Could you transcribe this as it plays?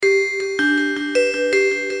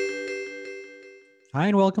Hi,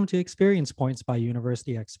 and welcome to Experience Points by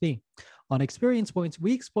University XP. On Experience Points,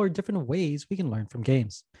 we explore different ways we can learn from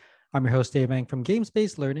games. I'm your host, Dave Ang from Games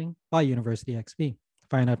Based Learning by University XP.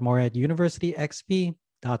 Find out more at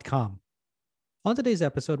universityxp.com. On today's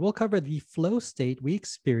episode, we'll cover the flow state we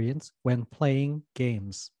experience when playing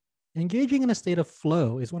games. Engaging in a state of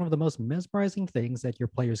flow is one of the most mesmerizing things that your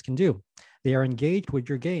players can do. They are engaged with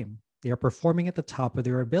your game, they are performing at the top of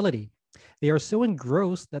their ability. They are so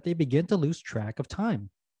engrossed that they begin to lose track of time.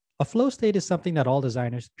 A flow state is something that all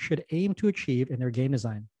designers should aim to achieve in their game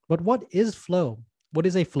design. But what is flow? What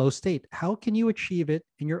is a flow state? How can you achieve it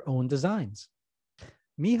in your own designs?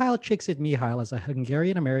 Mihail Csikszentmihalyi is a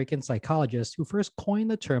Hungarian-American psychologist who first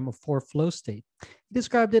coined the term for flow state. He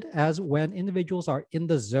described it as when individuals are in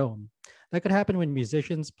the zone. That could happen when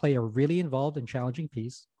musicians play a really involved and challenging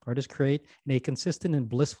piece, artists create in a consistent and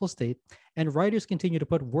blissful state, and writers continue to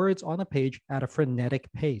put words on a page at a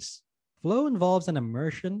frenetic pace. Flow involves an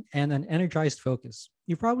immersion and an energized focus.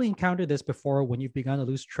 You've probably encountered this before when you've begun to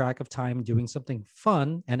lose track of time doing something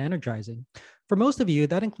fun and energizing. For most of you,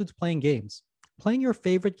 that includes playing games. Playing your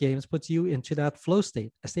favorite games puts you into that flow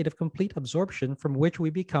state, a state of complete absorption from which we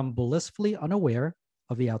become blissfully unaware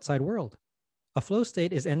of the outside world. A flow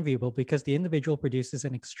state is enviable because the individual produces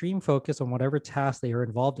an extreme focus on whatever task they are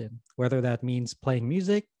involved in, whether that means playing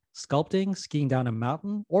music, sculpting, skiing down a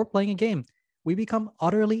mountain, or playing a game. We become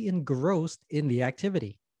utterly engrossed in the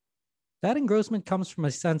activity. That engrossment comes from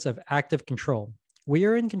a sense of active control. We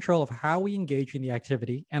are in control of how we engage in the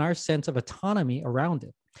activity and our sense of autonomy around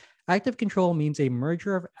it. Active control means a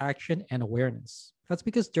merger of action and awareness. That's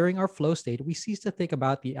because during our flow state, we cease to think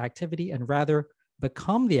about the activity and rather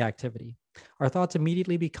become the activity. Our thoughts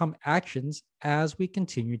immediately become actions as we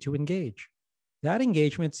continue to engage. That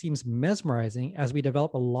engagement seems mesmerizing as we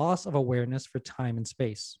develop a loss of awareness for time and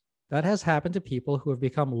space. That has happened to people who have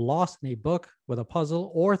become lost in a book, with a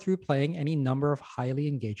puzzle, or through playing any number of highly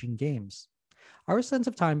engaging games. Our sense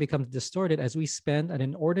of time becomes distorted as we spend an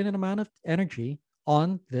inordinate amount of energy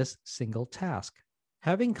on this single task.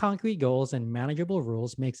 Having concrete goals and manageable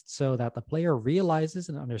rules makes it so that the player realizes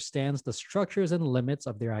and understands the structures and limits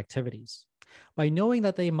of their activities. By knowing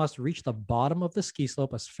that they must reach the bottom of the ski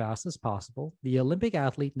slope as fast as possible, the Olympic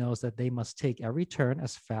athlete knows that they must take every turn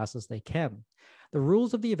as fast as they can. The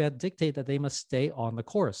rules of the event dictate that they must stay on the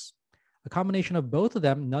course. A combination of both of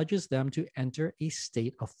them nudges them to enter a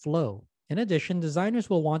state of flow. In addition, designers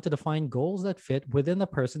will want to define goals that fit within the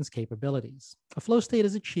person's capabilities. A flow state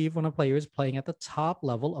is achieved when a player is playing at the top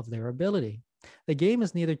level of their ability. The game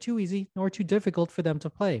is neither too easy nor too difficult for them to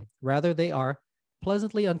play. Rather, they are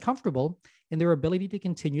pleasantly uncomfortable in their ability to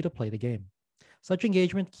continue to play the game. Such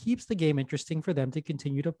engagement keeps the game interesting for them to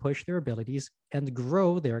continue to push their abilities and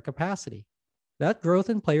grow their capacity. That growth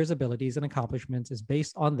in players' abilities and accomplishments is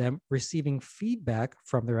based on them receiving feedback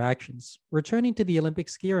from their actions. Returning to the Olympic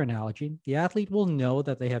skier analogy, the athlete will know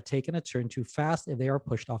that they have taken a turn too fast if they are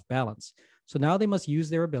pushed off balance. So now they must use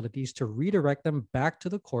their abilities to redirect them back to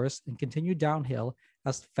the course and continue downhill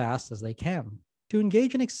as fast as they can. To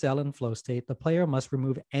engage and excel in flow state, the player must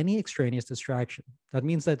remove any extraneous distraction. That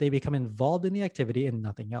means that they become involved in the activity and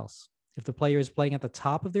nothing else. If the player is playing at the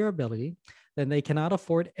top of their ability, then they cannot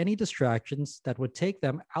afford any distractions that would take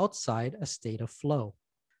them outside a state of flow.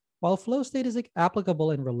 While flow state is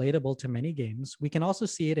applicable and relatable to many games, we can also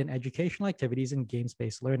see it in educational activities and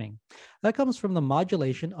games-based learning. That comes from the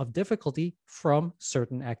modulation of difficulty from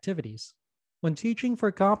certain activities. When teaching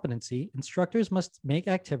for competency, instructors must make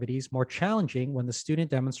activities more challenging when the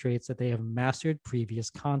student demonstrates that they have mastered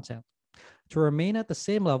previous content. To remain at the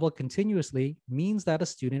same level continuously means that a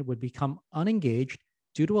student would become unengaged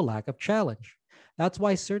due to a lack of challenge. That's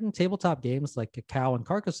why certain tabletop games like Cacao and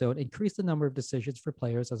Carcassonne increase the number of decisions for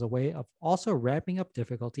players as a way of also ramping up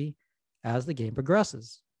difficulty as the game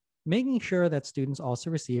progresses. Making sure that students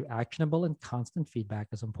also receive actionable and constant feedback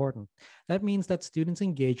is important. That means that students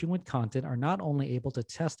engaging with content are not only able to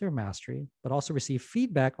test their mastery, but also receive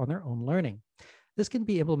feedback on their own learning. This can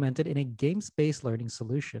be implemented in a games-based learning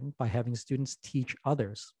solution by having students teach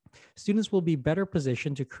others. Students will be better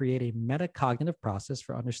positioned to create a metacognitive process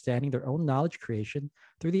for understanding their own knowledge creation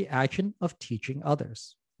through the action of teaching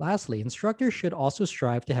others. Lastly, instructors should also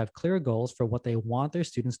strive to have clear goals for what they want their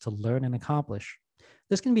students to learn and accomplish.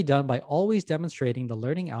 This can be done by always demonstrating the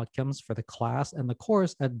learning outcomes for the class and the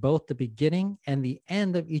course at both the beginning and the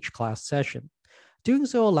end of each class session. Doing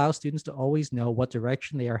so allows students to always know what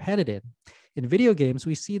direction they are headed in. In video games,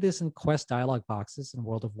 we see this in quest dialog boxes in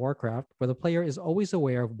World of Warcraft, where the player is always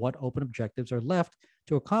aware of what open objectives are left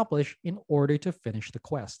to accomplish in order to finish the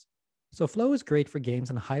quest. So flow is great for games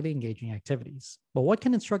and highly engaging activities. But what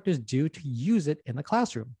can instructors do to use it in the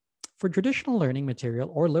classroom? For traditional learning material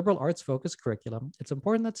or liberal arts focused curriculum, it's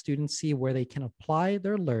important that students see where they can apply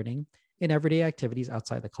their learning in everyday activities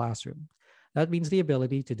outside the classroom. That means the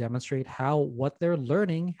ability to demonstrate how what they're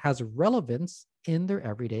learning has relevance in their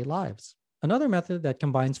everyday lives. Another method that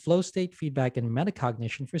combines flow state feedback and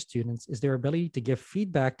metacognition for students is their ability to give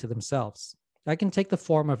feedback to themselves. That can take the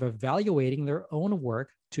form of evaluating their own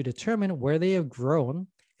work to determine where they have grown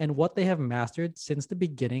and what they have mastered since the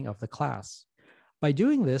beginning of the class. By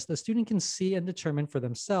doing this, the student can see and determine for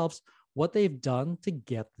themselves what they've done to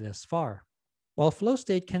get this far. While flow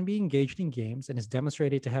state can be engaged in games and is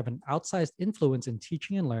demonstrated to have an outsized influence in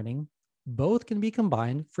teaching and learning, both can be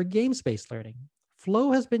combined for games-based learning.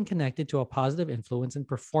 Flow has been connected to a positive influence in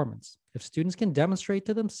performance. If students can demonstrate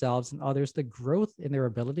to themselves and others the growth in their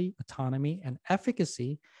ability, autonomy, and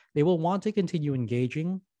efficacy, they will want to continue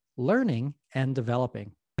engaging, learning, and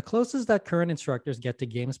developing. The closest that current instructors get to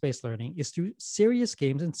games-based learning is through serious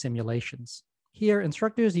games and simulations. Here,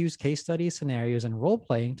 instructors use case studies, scenarios, and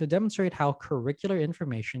role-playing to demonstrate how curricular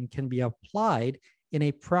information can be applied in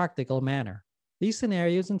a practical manner. These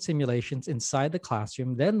scenarios and simulations inside the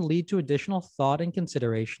classroom then lead to additional thought and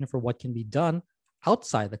consideration for what can be done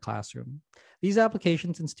outside the classroom. These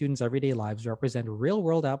applications in students' everyday lives represent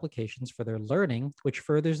real-world applications for their learning, which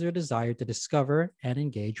furthers their desire to discover and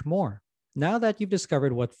engage more. Now that you've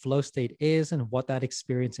discovered what flow state is and what that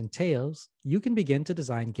experience entails, you can begin to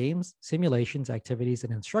design games, simulations, activities,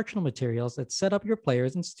 and instructional materials that set up your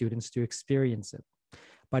players and students to experience it.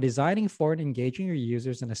 By designing for and engaging your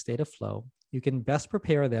users in a state of flow, you can best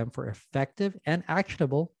prepare them for effective and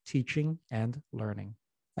actionable teaching and learning.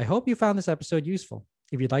 I hope you found this episode useful.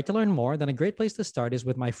 If you'd like to learn more, then a great place to start is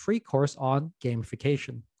with my free course on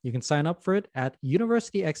gamification. You can sign up for it at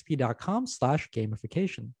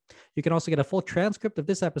universityxp.com/gamification. You can also get a full transcript of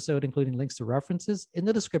this episode, including links to references in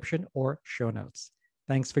the description or show notes.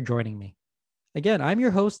 Thanks for joining me. Again, I'm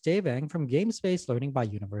your host, Dave Eng from Games-Based Learning by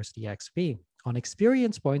University XP. On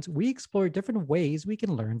Experience Points, we explore different ways we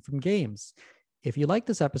can learn from games. If you like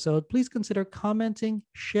this episode, please consider commenting,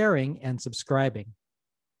 sharing, and subscribing.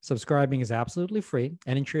 Subscribing is absolutely free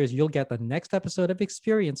and ensures you'll get the next episode of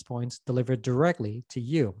Experience Points delivered directly to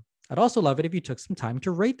you. I'd also love it if you took some time to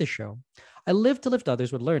rate the show. I live to lift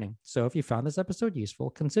others with learning, so if you found this episode useful,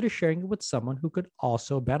 consider sharing it with someone who could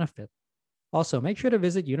also benefit. Also, make sure to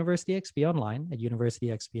visit University XP online at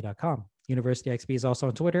universityxp.com. University XP is also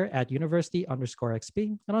on Twitter at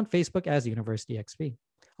university_XP and on Facebook as University XP.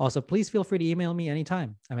 Also, please feel free to email me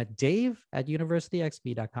anytime. I'm at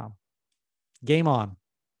dave@universityxp.com. Game on.